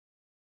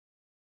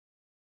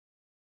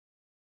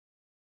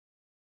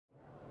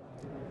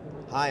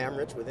Hi, I'm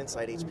Rich with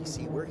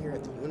insideHPC. We're here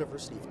at the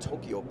University of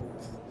Tokyo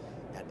booth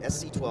at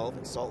SC12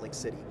 in Salt Lake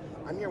City.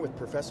 I'm here with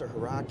Professor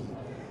Hiraki,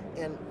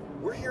 and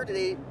we're here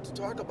today to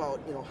talk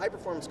about high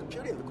performance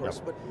computing, of course.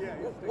 But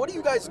what do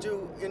you guys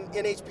do in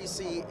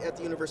HPC at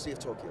the University of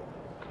Tokyo?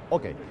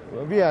 Okay,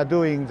 we are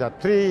doing the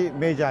three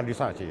major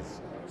researches.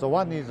 So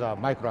one is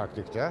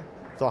microarchitecture,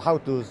 so how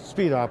to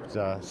speed up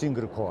the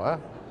single core.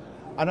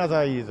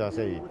 Another is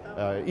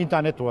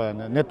internet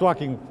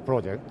networking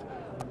project,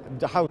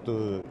 how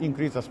to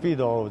increase the speed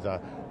of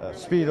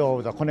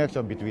the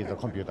connection between the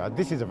computer.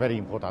 This is very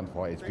important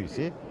for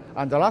HPC.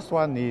 And the last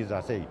one is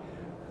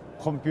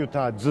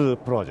computer zoo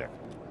project.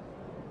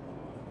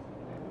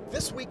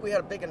 This week we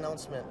had a big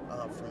announcement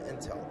from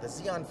Intel, the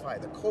Xeon Phi,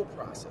 the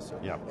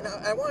coprocessor. Yeah. And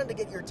I wanted to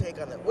get your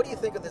take on that. What do you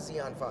think of the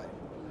Xeon Phi?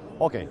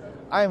 Okay,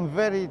 I'm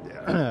very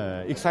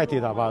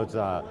excited about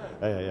the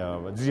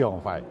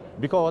Xeon Phi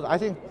because I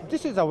think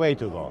this is the way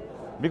to go.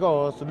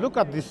 Because look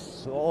at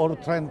this old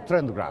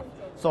trend graph.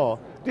 So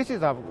this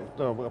is a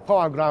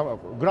power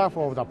graph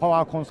of the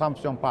power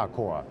consumption per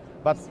core.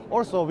 But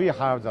also we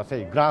have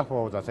the graph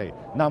of the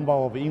number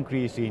of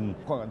increase in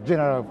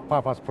general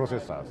purpose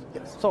processors.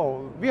 Yes.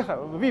 So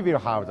we will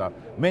have the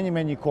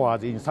many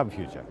cores in some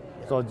future.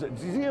 So the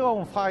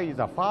Xeon Phi is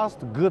the first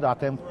good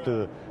attempt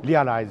to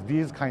realize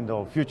these kind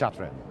of future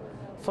trends.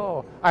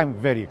 So I'm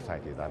very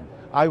excited, and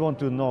I want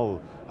to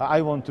know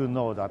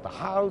that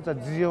how the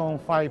Xeon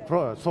Phi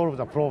solve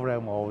the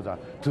problem of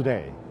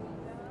today.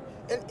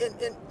 And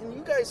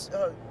you guys,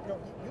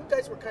 you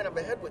guys were kind of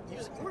ahead with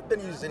you've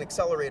been using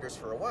accelerators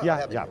for a while,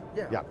 haven't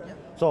you? Yeah.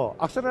 So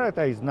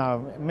accelerator is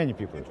now many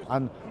people,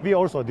 and we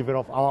also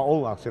develop our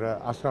own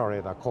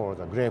accelerator called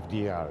the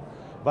GraphDR.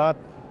 But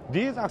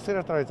these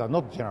accelerators are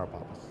not general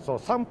purpose. So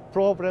some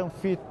problem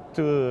fit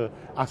to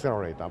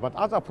accelerator, but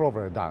other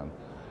problem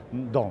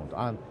don't.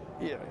 And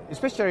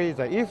especially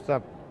if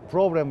the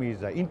problem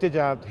is an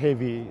integer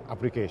heavy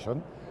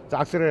application, the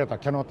accelerator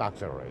cannot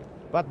accelerate.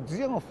 But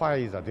Xeon Phi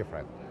is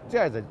different.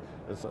 There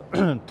is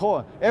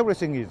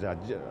everything is a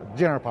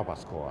general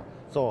purpose core.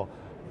 So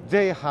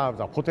they have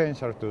the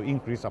potential to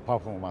increase the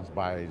performance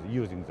by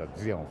using the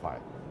Xeon Phi.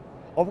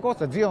 Of course,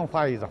 the Xeon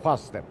Phi is the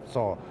first step.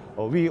 So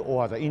we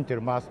or the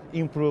Intel must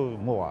improve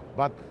more.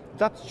 But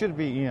that should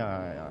be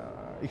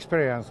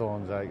experience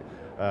on the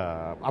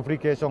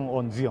application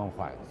on Xeon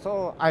Phi.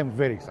 So I'm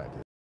very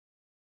excited.